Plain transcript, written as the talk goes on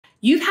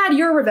You've had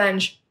your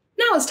revenge.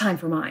 Now it's time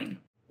for mine.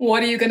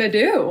 What are you gonna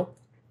do?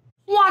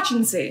 Watch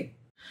and see.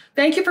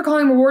 Thank you for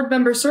calling Reward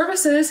Member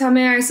Services. How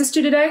may I assist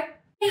you today?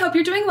 I hope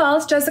you're doing well.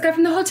 It's Jessica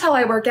from the hotel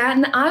I work at,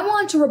 and I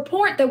want to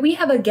report that we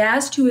have a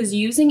guest who is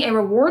using a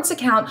rewards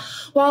account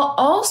while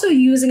also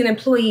using an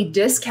employee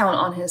discount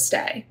on his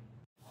stay.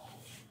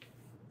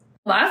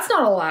 That's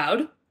not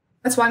allowed.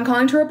 That's why I'm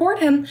calling to report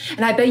him.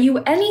 And I bet you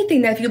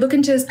anything that if you look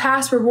into his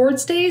past reward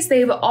stays,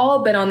 they've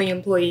all been on the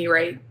employee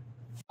rate.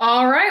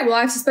 All right, well,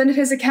 I've suspended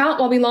his account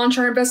while we launch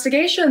our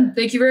investigation.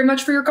 Thank you very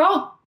much for your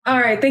call. All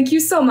right, thank you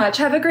so much.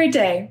 Have a great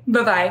day.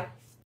 Bye-bye.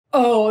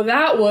 Oh,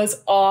 that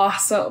was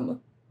awesome.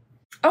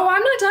 Oh,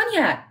 I'm not done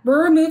yet.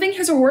 We're removing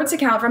his rewards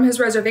account from his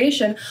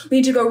reservation. We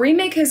need to go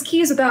remake his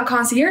keys without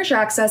concierge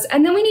access,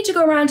 and then we need to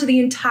go around to the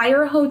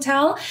entire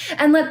hotel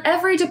and let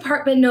every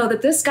department know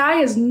that this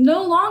guy is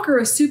no longer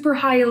a super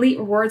high elite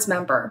rewards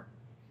member.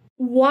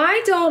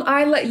 Why don't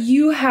I let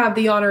you have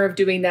the honor of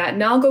doing that,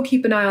 and I'll go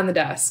keep an eye on the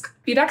desk.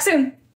 Be back soon.